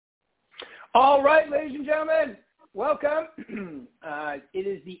All right, ladies and gentlemen, welcome. It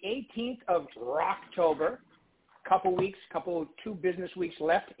is the 18th of Rocktober. Two business weeks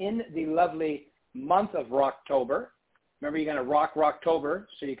left in the lovely month of Rocktober. Remember, you're going to rock Rocktober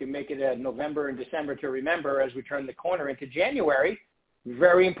so you can make it a November and December to remember as we turn the corner into January.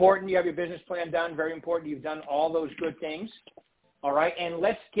 Very important. You have your business plan done. Very important. You've done all those good things. All right, and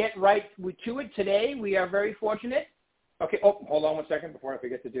let's get right to it. Today, we are very fortunate. Okay, hold on one second before I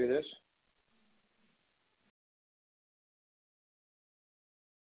forget to do this.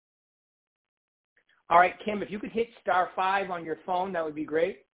 All right, Kim, if you could hit *5 on your phone, that would be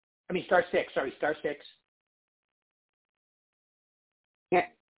great. I mean, *6. Sorry, *6. Yeah.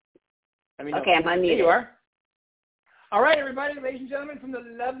 Let me know. Okay, I'm unmuted. There you are. All right, everybody, ladies and gentlemen, from the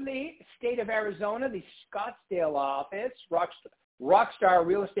lovely state of Arizona, the Scottsdale office, Rockstar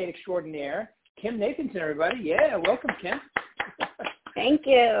Real Estate Extraordinaire, Kim Nathanson, everybody. Yeah, welcome, Kim. Thank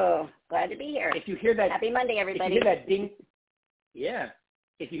you. Glad to be here. If you hear that, happy Monday, everybody. If you hear that ding, yeah.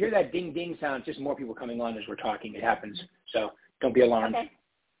 If you hear that ding ding sound, it's just more people coming on as we're talking. It happens, so don't be alarmed. Okay.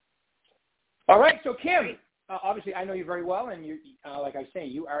 All right, so Kim, obviously I know you very well, and you, like I was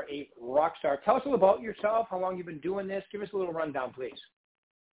saying, you are a rock star. Tell us a little about yourself. How long you've been doing this? Give us a little rundown, please.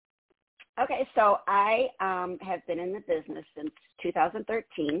 Okay, so I have been in the business since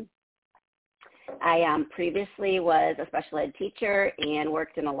 2013. I previously was a special ed teacher and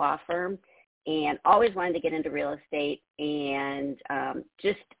worked in a law firm, and always wanted to get into real estate, and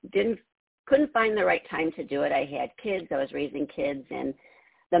just couldn't find the right time to do it. I had kids, I was raising kids, and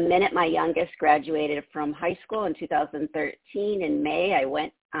the minute my youngest graduated from high school in 2013 in May, I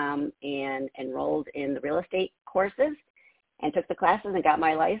went and enrolled in the real estate courses and took the classes and got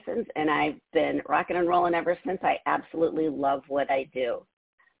my license, and I've been rocking and rolling ever since. I absolutely love what I do.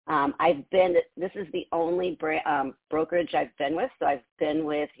 This is the only brokerage I've been with, so I've been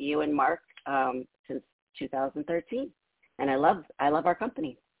with you and Mark since 2013, and I love our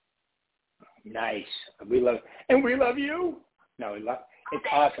company. Nice. We love you. No, it's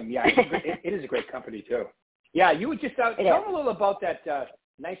awesome. Yeah, it is a great company too. Yeah, you were just out. Tell me a little about that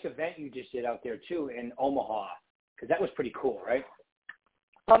nice event you just did out there too in Omaha, because that was pretty cool, right?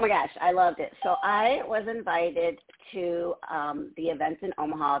 Oh my gosh, I loved it. So I was invited to the event in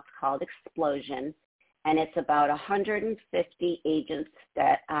Omaha. It's called Explosion, and it's about 150 agents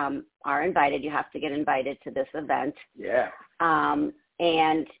that are invited. You have to get invited to this event. Yeah.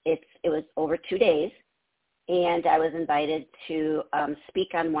 And it was over 2 days, and I was invited to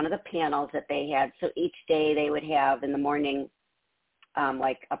speak on one of the panels that they had. So each day they would have in the morning,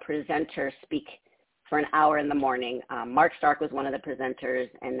 like a presenter speak for an hour in the morning. Mark Stark was one of the presenters,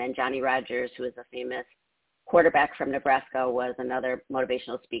 and then Johnny Rodgers, who is a famous quarterback from Nebraska, was another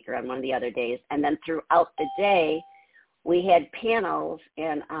motivational speaker on one of the other days. And then throughout the day, we had panels,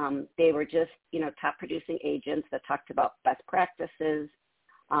 and they were just, top producing agents that talked about best practices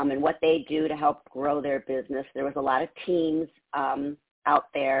and what they do to help grow their business. There was a lot of teams out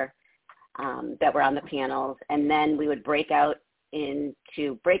there that were on the panels, and then we would break out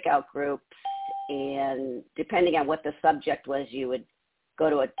into breakout groups, and depending on what the subject was, you would go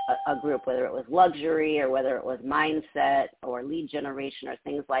to a group, whether it was luxury or whether it was mindset or lead generation or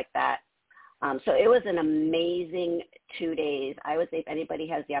things like that. So it was an amazing 2 days. I would say if anybody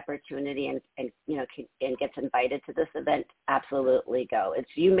has the opportunity and gets invited to this event, absolutely go.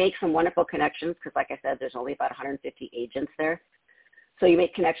 You make some wonderful connections because, like I said, there's only about 150 agents there. So you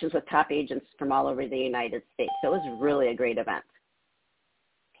make connections with top agents from all over the United States. So it was really a great event.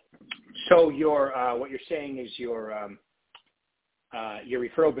 So what you're saying is your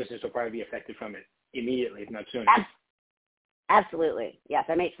referral business will probably be affected from it immediately, if not sooner. Absolutely. Yes,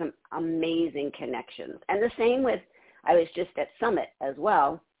 I made some amazing connections. And the same I was just at Summit as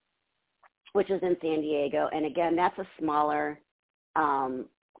well, which is in San Diego. And again, that's a smaller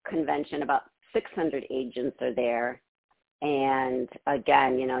convention. About 600 agents are there. And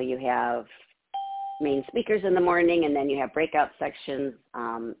again, you have main speakers in the morning, and then you have breakout sections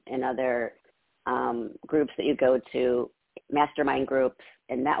and other groups that you go to, mastermind groups.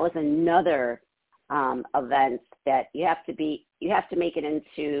 And that was another event that you have to make it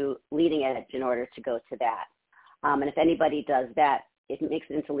into leading edge in order to go to that. And if anybody does that, it makes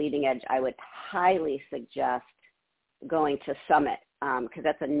it into leading edge, I would highly suggest going to Summit because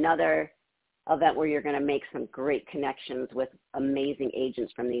that's another event where you're going to make some great connections with amazing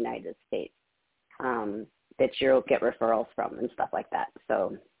agents from the United States that you'll get referrals from and stuff like that.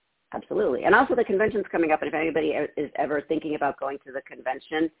 So absolutely. And also the convention's coming up, and if anybody is ever thinking about going to the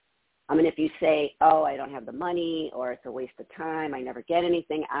convention, if you say, oh, I don't have the money or it's a waste of time, I never get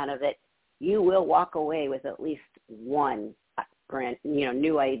anything out of it, you will walk away with at least one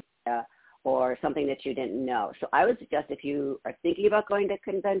new idea or something that you didn't know. So I would suggest if you are thinking about going to a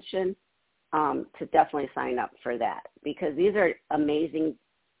convention, to definitely sign up for that, because these are amazing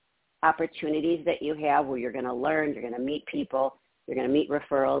opportunities that you have where you're going to learn, you're going to meet people, you're going to meet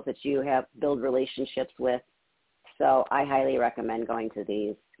referrals that you have, build relationships with. So I highly recommend going to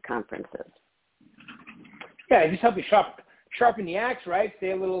these conferences. Yeah, it just helps you sharpen the axe, right?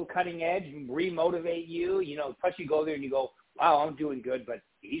 Stay a little cutting edge and re-motivate you. You know, plus you go there and you go, wow, I'm doing good, but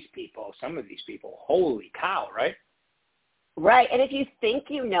these people, some of these people, holy cow, right? Right, and if you think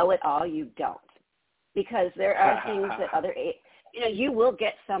you know it all, you don't, because there are things that you will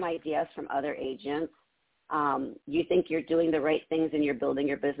get some ideas from other agents. You think you're doing the right things and you're building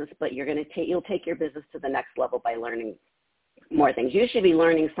your business, but you'll take your business to the next level by learning more things. You should be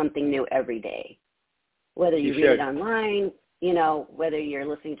learning something new every day, whether you read it online, whether you're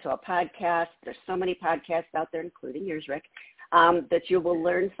listening to a podcast. There's so many podcasts out there, including yours, Rick, that you will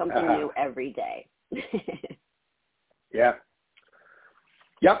learn something new every day. Yeah.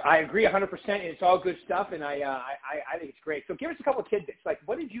 Yep, I agree 100%. It's all good stuff, and I think it's great. So give us a couple of tidbits. Like,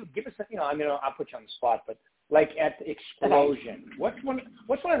 what did you give us? I'll put you on the spot, but like at the Explosion, what's one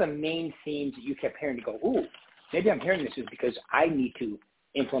of the main themes that you kept hearing to go, ooh, maybe I'm hearing this is because I need to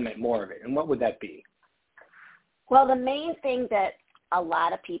implement more of it, and what would that be? Well, the main thing that a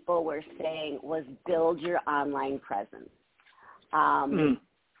lot of people were saying was build your online presence.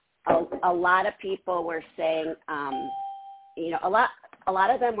 A lot of people were saying, a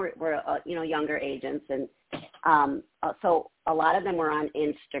lot of them were younger agents, and so a lot of them were on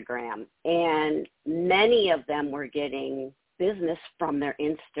Instagram, and many of them were getting business from their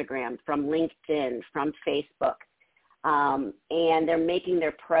Instagram, from LinkedIn, from Facebook, and they're making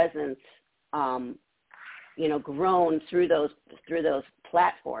their presence, grown through those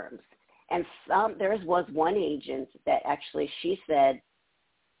platforms. And there was one agent that actually she said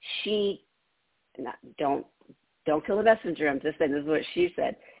don't kill the messenger. I'm just saying this is what she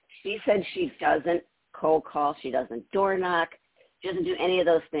said. She said she doesn't cold call. She doesn't door knock. She doesn't do any of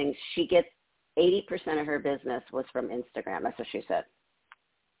those things. She gets 80% of her business was from Instagram. That's what she said.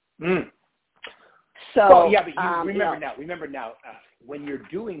 So, well, yeah, but remember now, when you're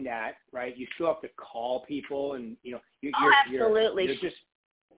doing that, right, you still have to call people and, absolutely. You're just,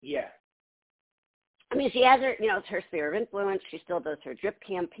 yeah. I mean, she has her, it's her sphere of influence. She still does her drip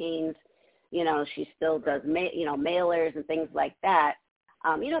campaigns. She still does, mailers and things like that,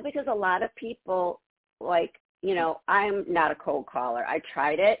 because a lot of people, like, I'm not a cold caller. I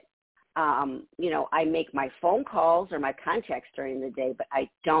tried it. I make my phone calls or my contacts during the day, but I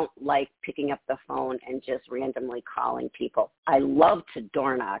don't like picking up the phone and just randomly calling people. I love to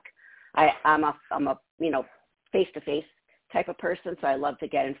door knock. I'm a face-to-face type of person, so I love to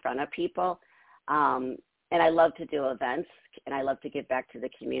get in front of people. And I love to do events, and I love to give back to the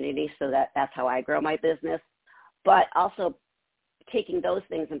community, so that's how I grow my business. But also taking those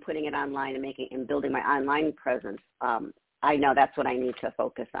things and putting it online and building my online presence, I know that's what I need to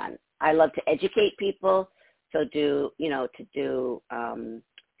focus on. I love to educate people, so do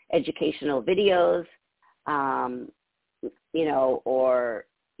educational videos, or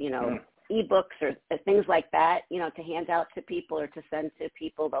ebooks or things like that, to hand out to people or to send to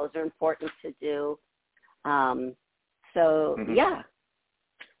people. Those are important to do. Yeah.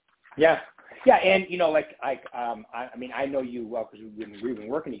 And, I know you well because we've been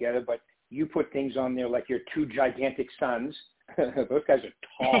working together, but you put things on there like your two gigantic sons. Those guys are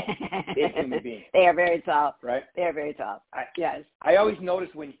tall, big human beings. They are very tall. Right? They are very tall. Yes. I always notice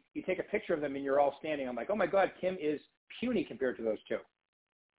when you take a picture of them and you're all standing, I'm like, oh my God, Kim is puny compared to those two.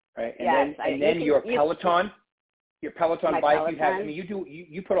 Right? And then your Peloton bike,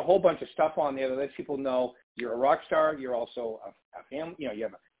 you put a whole bunch of stuff on there that lets people know you're a rock star. You're also a family. You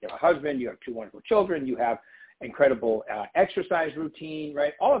have a husband. You have two wonderful children. You have incredible exercise routine.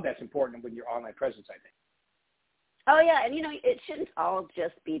 Right? All of that's important with your online presence, I think. Oh yeah, and it shouldn't all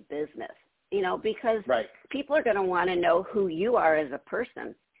just be business. Because people are going to want to know who you are as a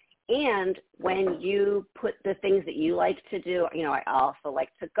person. And when you put the things that you like to do, I also like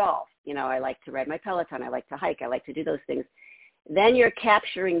to golf. I like to ride my Peloton. I like to hike. I like to do those things. Then you're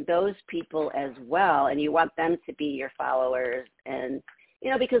capturing those people as well, and you want them to be your followers. And,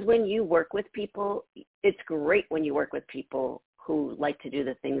 because when you work with people, it's great when you work with people who like to do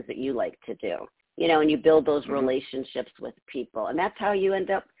the things that you like to do, and you build those relationships with people. And that's how you end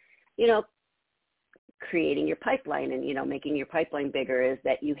up, creating your pipeline and, making your pipeline bigger, is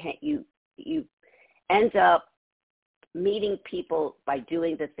that you end up meeting people by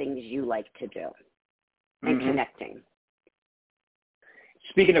doing the things you like to do and connecting.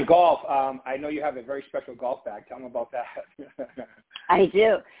 Speaking of golf, I know you have a very special golf bag. Tell them about that. I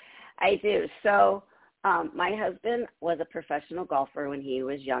do. I do. So my husband was a professional golfer when he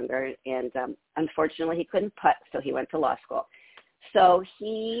was younger, and unfortunately he couldn't putt, so he went to law school. So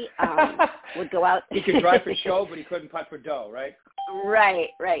he would go out. He could drive for show, but he couldn't putt for dough, right?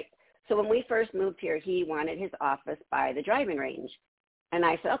 Right. So when we first moved here, he wanted his office by the driving range. And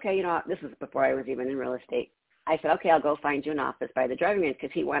I said, okay, this is before I was even in real estate. I said, okay, I'll go find you an office by the driving range,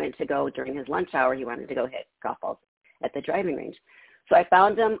 because he wanted to go during his lunch hour. He wanted to go hit golf balls at the driving range. So I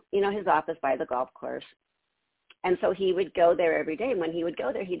found him, his office by the golf course. And so he would go there every day. And when he would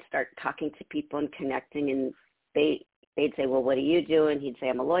go there, he'd start talking to people and connecting. And they'd say, well, what do you do? And he'd say,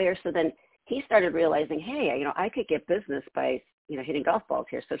 I'm a lawyer. So then he started realizing, hey, I could get business by, hitting golf balls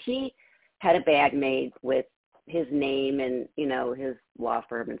here. So he had a bag made with his name and, his law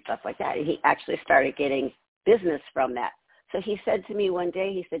firm and stuff like that. And he actually started getting business from that. So he said to me one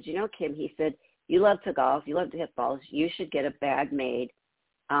day, he said, Kim, he said, you love to golf, you love to hit balls, you should get a bag made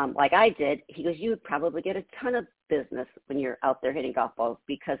like I did. He goes, you would probably get a ton of business when you're out there hitting golf balls,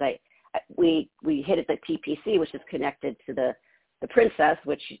 because we hit at the TPC, which is connected to the Princess,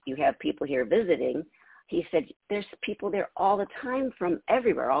 which you have people here visiting. He said, there's people there all the time from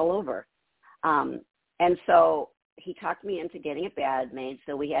everywhere, all over. And so he talked me into getting a bag made.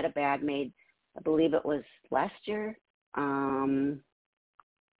 So we had a bag made, I believe it was last year. I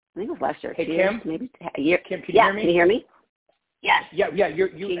think it was last year. Hey, Kim? Maybe a year. Kim, can you hear me? Can you hear me? Yes. Yeah.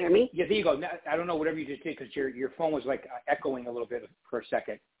 Can you hear me? Yeah, there you go. Now, I don't know whatever you just did, because your phone was like echoing a little bit for a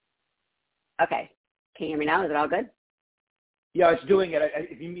second. Okay. Can you hear me now? Is it all good? Yeah, it's doing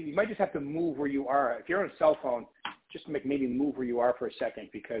it. You might just have to move where you are. If you're on a cell phone, just maybe move where you are for a second,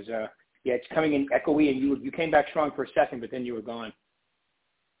 because it's coming in echoey, and you came back strong for a second, but then you were gone.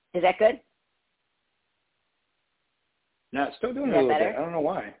 Is that good? No, it's still doing a little better? bit. I don't know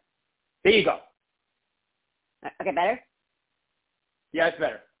why. There you go. Okay, better? Yeah, it's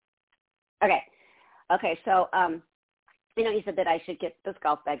better. Okay. So, he said that I should get this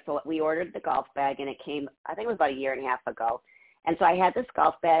golf bag. So we ordered the golf bag, and it came, I think it was about a year and a half ago. And so I had this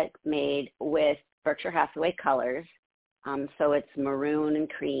golf bag made with Berkshire Hathaway colors. So it's maroon and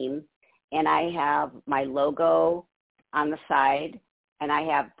cream. And I have my logo on the side, and I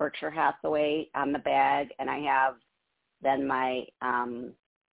have Berkshire Hathaway on the bag, and I have then my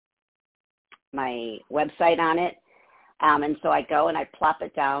my website on it. And so I go and I plop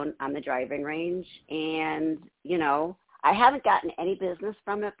it down on the driving range, and, I haven't gotten any business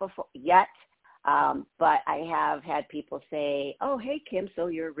from it before yet, but I have had people say, oh, hey, Kim, so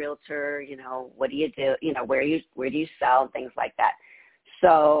you're a realtor, what do you do? Where do you sell, things like that.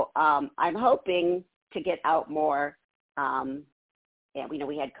 So I'm hoping to get out more. And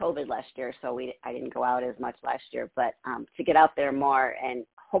we had COVID last year, so I didn't go out as much last year, but to get out there more, and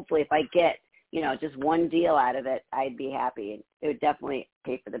hopefully if I get, just one deal out of it, I'd be happy. It would definitely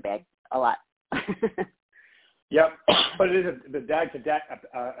pay for the bag a lot. Yep, but it is a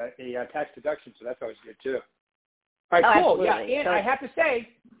tax deduction, so that's always good too. All right, cool. Absolutely. Yeah, and So, I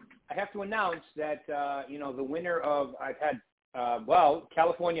have to announce that the winner of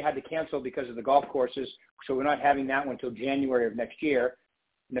California had to cancel because of the golf courses, so we're not having that one until January of next year.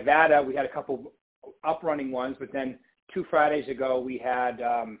 Nevada, we had a couple up-running ones, but then 2 Fridays ago we had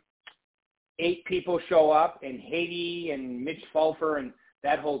 8 people show up, and Haiti and Mitch Fulfer and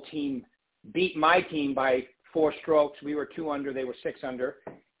that whole team beat my team by 4 strokes. We were 2 under, they were 6 under.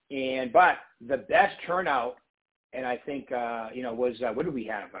 But the best turnout, and I think, was, what did we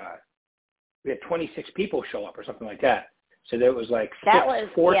have? We had 26 people show up or something like that. So there was like 6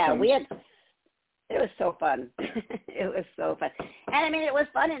 foursomes. Yeah, it was so fun. It was so fun. And it was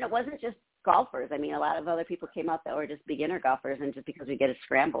fun, and it wasn't just golfers. A lot of other people came out that were just beginner golfers, and just because we get a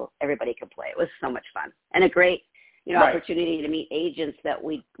scramble, everybody could play. It was so much fun. And a great, Right. opportunity to meet agents that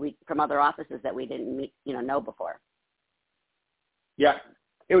we from other offices that we didn't meet, know before. Yeah,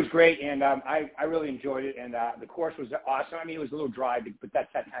 it was great, and I really enjoyed it, and the course was awesome. It was a little dry, but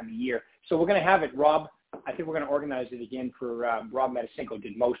that's that time of year. So we're going to have it, Rob. I think we're going to organize it again for Rob Metacinco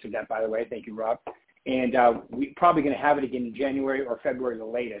did most of that, by the way. Thank you, Rob. And we're probably going to have it again in January or February, the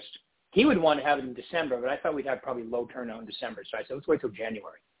latest. He would want to have it in December, but I thought we'd have probably low turnout in December. So I said, let's wait till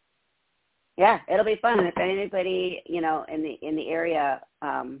January. Yeah, it'll be fun. And if anybody, in the area,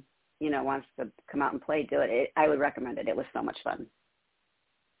 wants to come out and play, do it. I would recommend it. It was so much fun.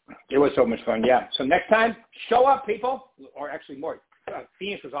 It was so much fun, yeah. So next time, show up, people. Or actually more.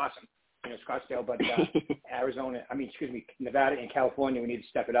 Phoenix was awesome. Scottsdale, but Nevada and California, we need to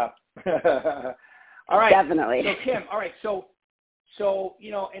step it up. All right. Definitely. So, Kim, all right. So,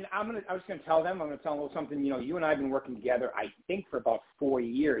 and I was going to tell them a little something. You and I have been working together, I think, for about 4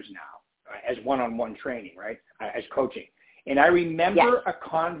 years now as one-on-one training, right, as coaching. And I remember Yes. a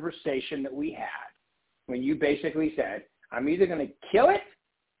conversation that we had when you basically said, I'm either going to kill it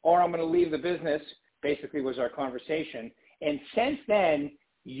or I'm going to leave the business, basically was our conversation. And since then,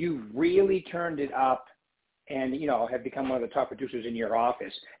 you really turned it up and, you know, have become one of the top producers in your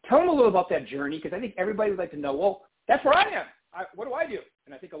office. Tell them a little about that journey, because I think everybody would like to know, well, that's where I am. What do I do?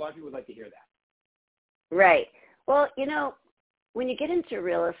 And I think a lot of people would like to hear that. Right. Well, you know, when you get into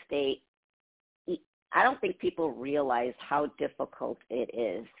real estate, I don't think people realize how difficult it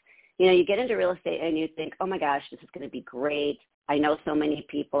is. You know, you get into real estate and you think, oh my gosh, this is going to be great. I know so many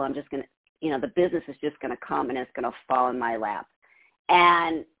people. I'm just going to, you know, the business is just going to come and it's going to fall in my lap.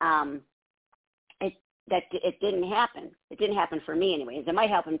 And it didn't happen. It didn't happen for me anyways. It might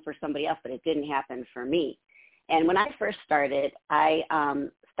happen for somebody else, but it didn't happen for me. And when I first started, I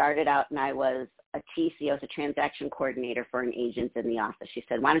started out and I was a TC, I was a transaction coordinator for an agent in the office. She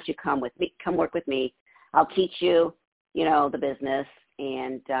said, why don't you come work with me. I'll teach you, you know, the business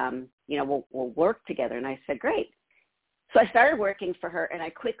and, you know, we'll work together. And I said, great. So I started working for her and I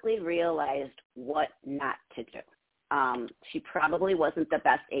quickly realized what not to do. She probably wasn't the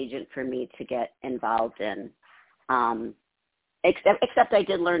best agent for me to get involved in, except I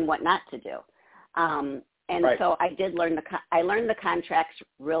did learn what not to do. And right. So I did learn I learned the contracts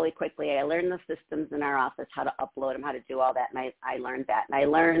really quickly. I learned the systems in our office, how to upload them, how to do all that. And I learned that. And I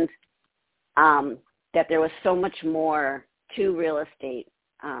learned that there was so much more to real estate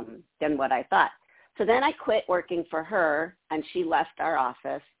than what I thought. So then I quit working for her, and she left our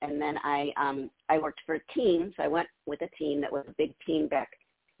office. And then I worked for a team. So I went with a team that was a big team back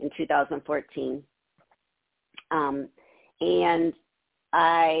in 2014. And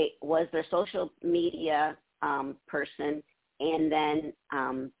I was their social media person and then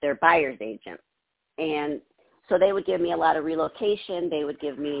their buyer's agent. And so they would give me a lot of relocation. They would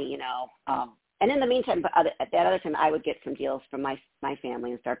give me, you know, and in the meantime, at that other time, I would get some deals from my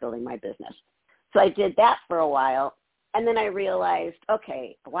family and start building my business. So I did that for a while. And then I realized,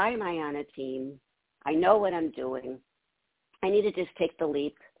 okay, why am I on a team? I know what I'm doing. I need to just take the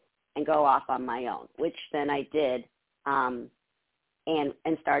leap and go off on my own, which then I did.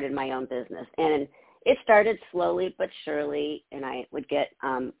 And started my own business. And it started slowly but surely, and I would get,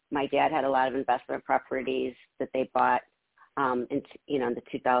 my dad had a lot of investment properties that they bought in the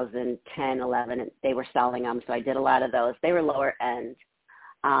 2010, 11, and they were selling them, so I did a lot of those. They were lower end.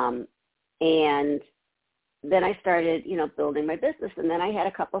 And then I started, you know, building my business, and then I had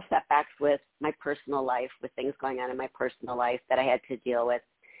a couple setbacks with my personal life, with things going on in my personal life that I had to deal with.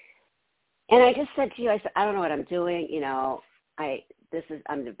 And I just said to you, I said, I don't know what I'm doing, you know,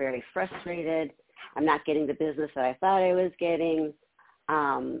 I'm very frustrated. I'm not getting the business that I thought I was getting,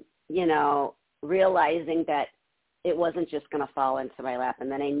 you know, realizing that it wasn't just going to fall into my lap.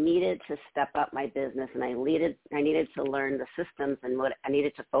 And then I needed to step up my business, and I needed to learn the systems and what I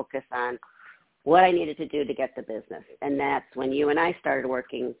needed to focus on, what I needed to do to get the business. And that's when you and I started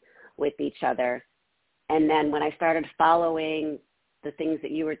working with each other. And then when I started following the things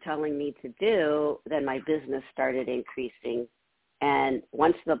that you were telling me to do, then my business started increasing. And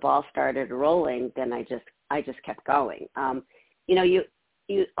once the ball started rolling, then I just kept going. You know, you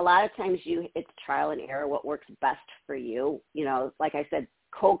a lot of times it's trial and error, what works best for you. You know, like I said,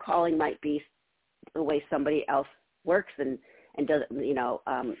 cold calling might be the way somebody else works and does, you know,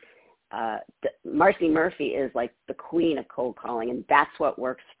 Marcy Murphy is like the queen of cold calling, and that's what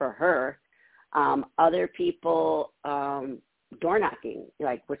works for her. Other people, door knocking,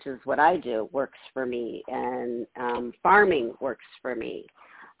 like, which is what I do, works for me, and farming works for me.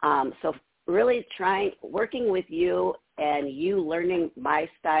 So really working with you and you learning my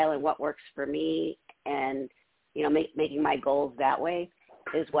style and what works for me, and, you know, making my goals that way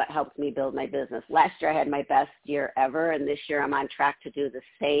is what helped me build my business. Last year I had my best year ever, and this year I'm on track to do the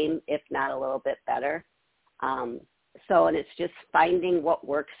same, if not a little bit better. And it's just finding what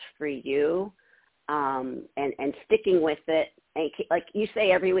works for you, and sticking with it. And like you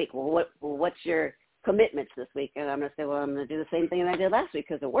say every week, well, what's your commitments this week? And I'm going to say, well, I'm going to do the same thing that I did last week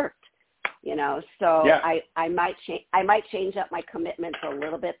because it worked, you know. So yeah. I might change up my commitments a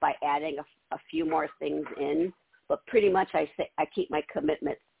little bit by adding a few more things in, but pretty much I keep my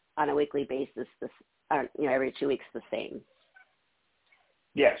commitments on a weekly basis, you know, every 2 weeks the same.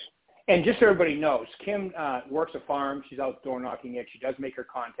 Yes. And just so everybody knows, Kim works a farm. She's out door knocking it. She does make her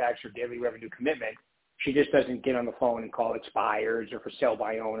contacts, her daily revenue commitment. She just doesn't get on the phone and call expires or for sale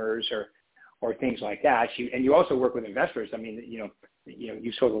by owners or things like that. And you also work with investors. I mean,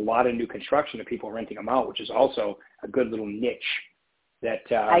 you sold a lot of new construction to people renting them out, which is also a good little niche. That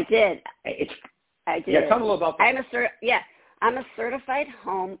I did. I did. Yeah, tell me a little about that. I'm a certified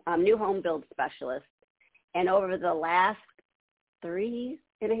new home build specialist. And over the last 4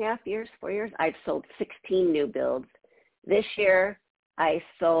 years, I've sold 16 new builds. This year, I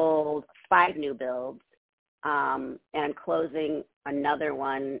sold 5 new builds, and I'm closing another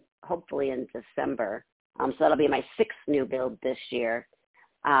one hopefully in December. So that'll be my 6th new build this year.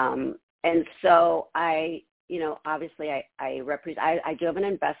 And so I, obviously I do have an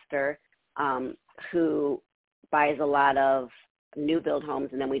investor who buys a lot of new build homes,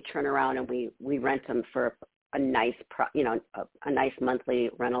 and then we turn around and we rent them for a nice, a nice monthly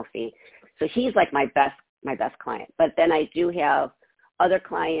rental fee. So he's like my best client. But then I do have other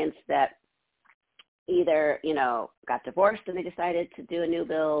clients that either, got divorced and they decided to do a new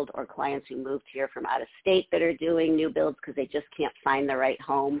build, or clients who moved here from out of state that are doing new builds because they just can't find the right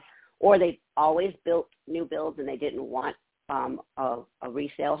home, or they've always built new builds and they didn't want a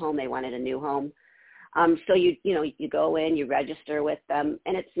resale home. They wanted a new home. So you go in, you register with them,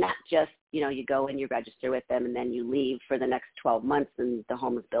 and it's not just, you go in, you register with them, and then you leave for the next 12 months and the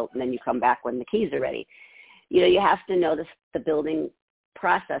home is built, and then you come back when the keys are ready. You have to know the building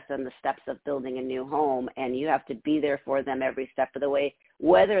process and the steps of building a new home, and you have to be there for them every step of the way,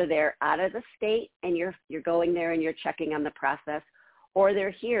 whether they're out of the state and you're going there and you're checking on the process, or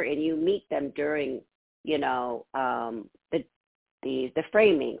they're here and you meet them during, the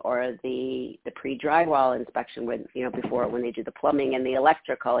framing or the pre-drywall inspection when they do the plumbing and the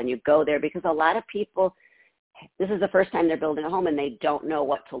electrical, and you go there because a lot of people, this is the first time they're building a home and they don't know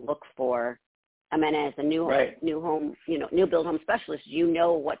what to look for. I mean, as a new home, new build home specialist, you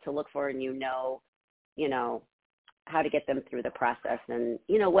know what to look for, and you know how to get them through the process. And,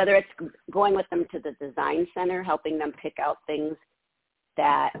 whether it's going with them to the design center, helping them pick out things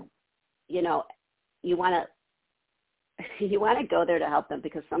that, you want to go there to help them,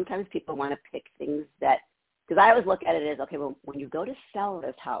 because sometimes people want to pick things that, because I always look at it as, okay, well, when you go to sell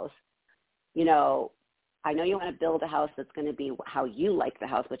this house, I know you want to build a house that's going to be how you like the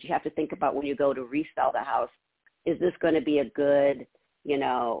house, but you have to think about when you go to resell the house, is this going to be a good,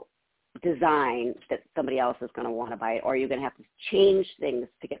 design that somebody else is going to want to buy it, or are you going to have to change things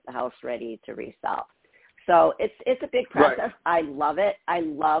to get the house ready to resell? So it's a big process. Right. I love it. I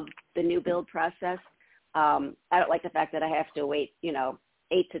love the new build process. I don't like the fact that I have to wait,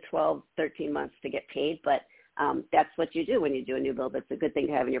 8 to 12, 13 months to get paid, but that's what you do when you do a new build. It's a good thing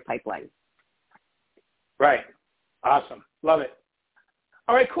to have in your pipeline. Right. Awesome. Love it.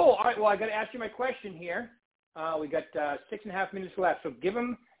 All right, cool. All right, well, I got to ask you my question here. We got 6.5 minutes left. So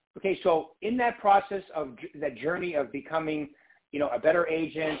so in that process of that journey of becoming, a better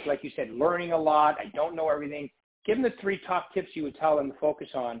agent, like you said, learning a lot, I don't know everything, give them the 3 top tips you would tell them to focus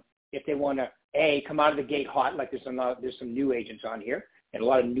on if they want to, A, come out of the gate hot, like there's some new agents on here, and a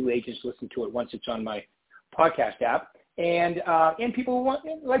lot of new agents listen to it once it's on my podcast app. And people who want,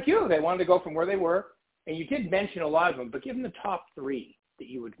 like you, they wanted to go from where they were. And you did mention a lot of them, but give them the top 3 that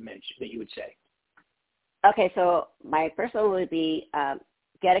you would mention, that you would say. Okay, so my first one would be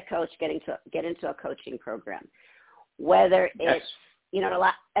get a coach, get into a coaching program. Whether it's,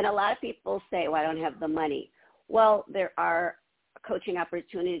 a lot of people say, well, I don't have the money. Well, there are coaching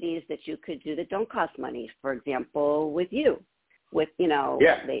opportunities that you could do that don't cost money. For example, with you. They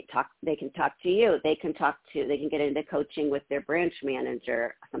can talk to you. They can get into coaching with their branch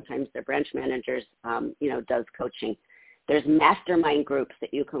manager. Sometimes their branch managers, does coaching. There's mastermind groups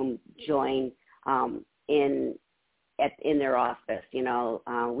that you can join in their office.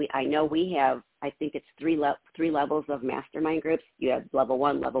 I know we have, I think it's three levels of mastermind groups. You have level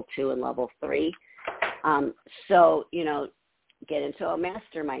 1, level 2, and level 3. Get into a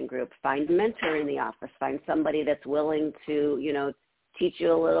mastermind group, find a mentor in the office, find somebody that's willing to, teach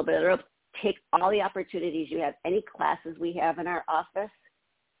you a little bit, or take all the opportunities you have. Any classes we have in our office,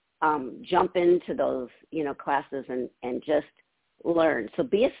 jump into those, classes and just learn. So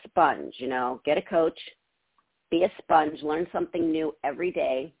be a sponge, get a coach, be a sponge, learn something new every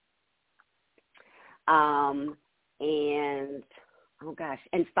day. And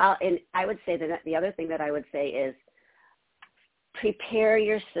I would say that the other thing that I would say is, prepare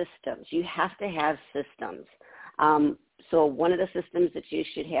your systems. You have to have systems. So one of the systems that you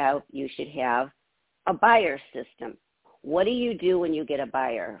should have a buyer system. What do you do when you get a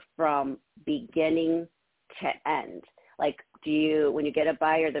buyer from beginning to end? Like, when you get a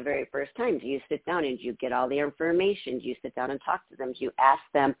buyer the very first time, do you sit down and do you get all the information? Do you sit down and talk to them? Do you ask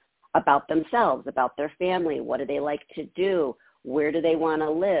them about themselves, about their family? What do they like to do? Where do they want to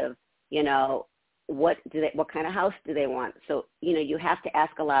live? What kind of house do they want? So, you have to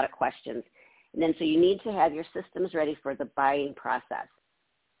ask a lot of questions. And then so you need to have your systems ready for the buying process.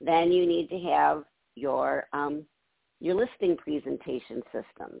 Then you need to have your listing presentation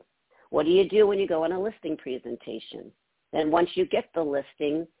systems. What do you do when you go on a listing presentation? Then once you get the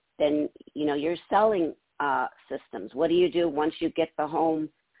listing, then, you're selling systems. What do you do once you get the home,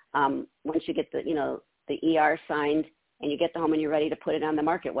 once you get the ER signed and you get the home and you're ready to put it on the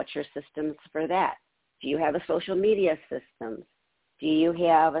market? What's your systems for that? Do you have a social media systems? Do you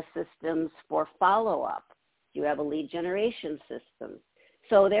have a systems for follow-up? Do you have a lead generation system?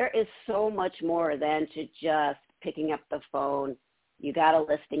 So there is so much more than to just picking up the phone. You got a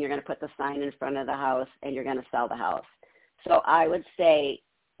listing, you're going to put the sign in front of the house, and you're going to sell the house. So I would say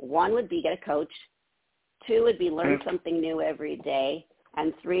 1 would be get a coach. 2 would be learn something new every day.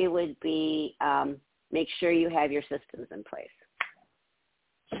 And 3 would be make sure you have your systems in place.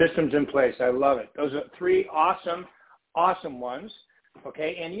 Systems in place. I love it. Those are 3 awesome ones.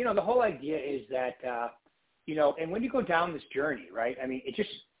 Okay. And, the whole idea is that, and when you go down this journey, right,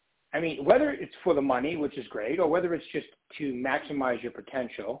 whether it's for the money, which is great, or whether it's just to maximize your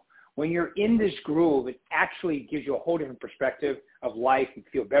potential, when you're in this groove, it actually gives you a whole different perspective of life. You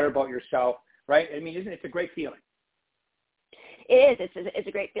feel better about yourself, right? It's a great feeling. It is. It's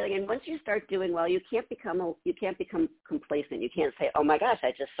a great feeling. And once you start doing well, you can't become complacent. You can't say, oh my gosh,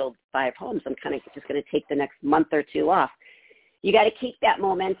 I just sold 5 homes. I'm kind of just going to take the next month or 2 off. You got to keep that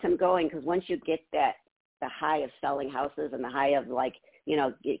momentum going, because once you get the high of selling houses and the high of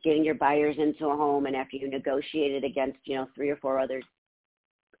getting your buyers into a home, and after you negotiated against 3 or 4 other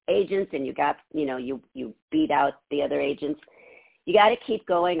agents and you got you beat out the other agents, you got to keep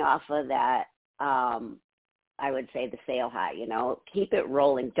going off of that. I would say the sale high, keep it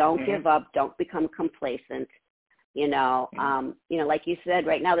rolling. Don't give up. Don't become complacent. Like you said,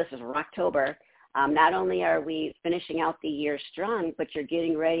 right now, this is Rocktober. Not only are we finishing out the year strong, but you're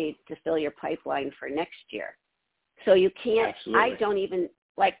getting ready to fill your pipeline for next year. So you can't, Absolutely.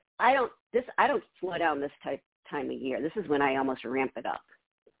 I don't slow down this time of year. This is when I almost ramp it up.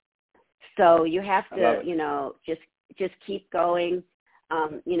 So you have to, just keep going,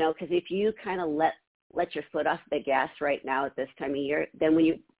 because if you kind of let your foot off the gas right now at this time of year, then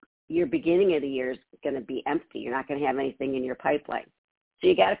when your beginning of the year is going to be empty. You're not going to have anything in your pipeline. So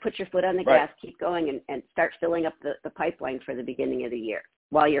you got to put your foot on the gas, keep going, and start filling up the pipeline for the beginning of the year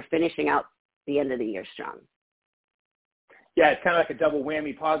while you're finishing out the end of the year strong. Yeah, it's kind of like a double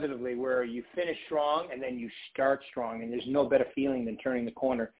whammy positively, where you finish strong and then you start strong, and there's no better feeling than turning the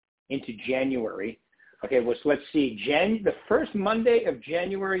corner into January. Okay, well, so let's see. The first Monday of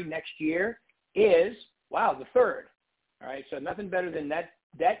January next year is, the 3rd. All right, so nothing better than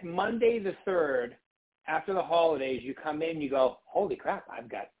that Monday the 3rd. After the holidays, you come in, you go, holy crap, I've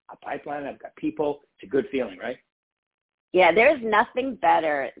got a pipeline, I've got people. It's a good feeling, right? Yeah, there's nothing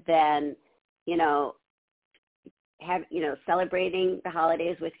better than, celebrating the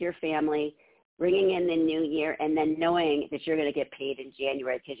holidays with your family, bringing in the new year, and then knowing that you're going to get paid in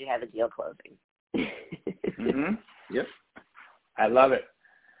January because you have a deal closing. Yep. I love it.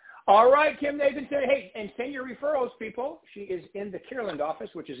 All right, Kim Nathanson. Hey, and send your referrals, people. She is in the Kierland office,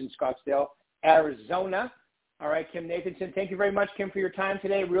 which is in Scottsdale, Arizona. All right, Kim Nathanson. Thank you very much, Kim, for your time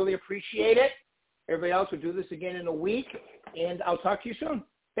today. Really appreciate it. Everybody else will do this again in a week, and I'll talk to you soon.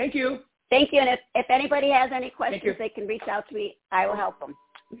 Thank you. Thank you. And if anybody has any questions, they can reach out to me. I will help them.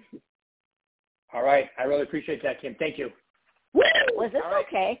 All right. I really appreciate that, Kim. Thank you. Woo! Was this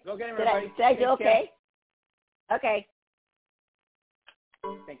okay? Go get him, Did everybody. I do okay? Kim. Okay.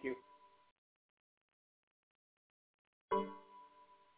 Thank you.